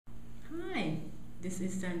This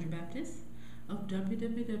is Sandra Baptist of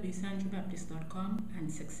www.sandrabaptist.com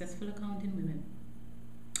and Successful Accounting Women.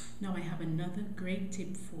 Now I have another great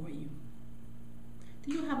tip for you.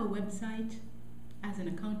 Do you have a website? As an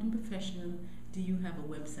accounting professional, do you have a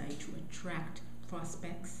website to attract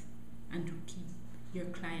prospects and to keep your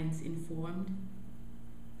clients informed?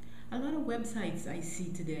 A lot of websites I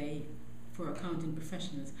see today for accounting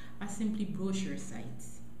professionals are simply brochure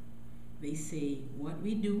sites. They say what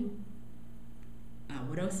we do,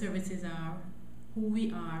 what our services are, who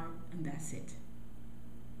we are, and that's it.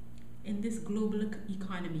 In this global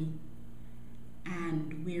economy,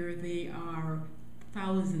 and where there are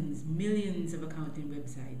thousands, millions of accounting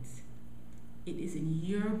websites, it is in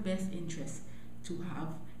your best interest to have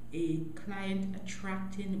a client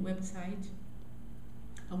attracting website,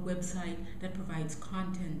 a website that provides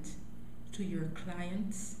content to your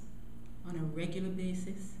clients on a regular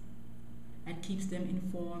basis, that keeps them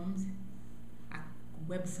informed, a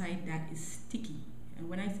website that is sticky. And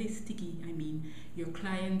when I say sticky, I mean your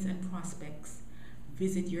clients and prospects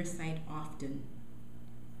visit your site often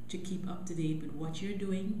to keep up to date with what you're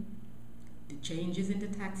doing, the changes in the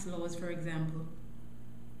tax laws, for example,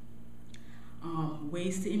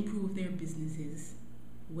 ways to improve their businesses,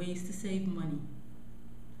 ways to save money.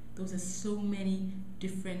 Those are so many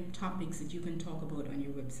different topics that you can talk about on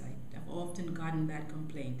your website. I've often gotten that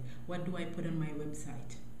complaint. What do I put on my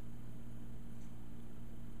website?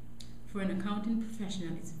 For an accounting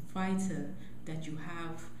professional, it's vital that you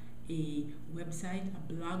have a website, a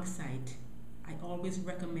blog site. I always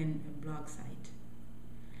recommend a blog site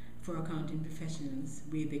for accounting professionals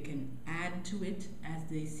where they can add to it as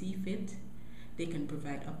they see fit. They can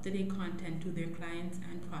provide up-to-date content to their clients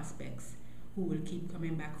and prospects who will keep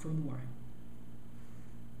coming back for more.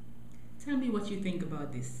 Tell me what you think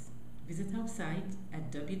about this. Visit our site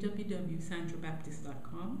at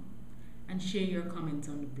www.sandrabaptist.com and share your comments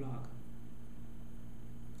on the blog.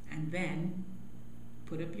 And then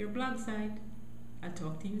put up your blog site. I'll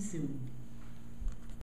talk to you soon.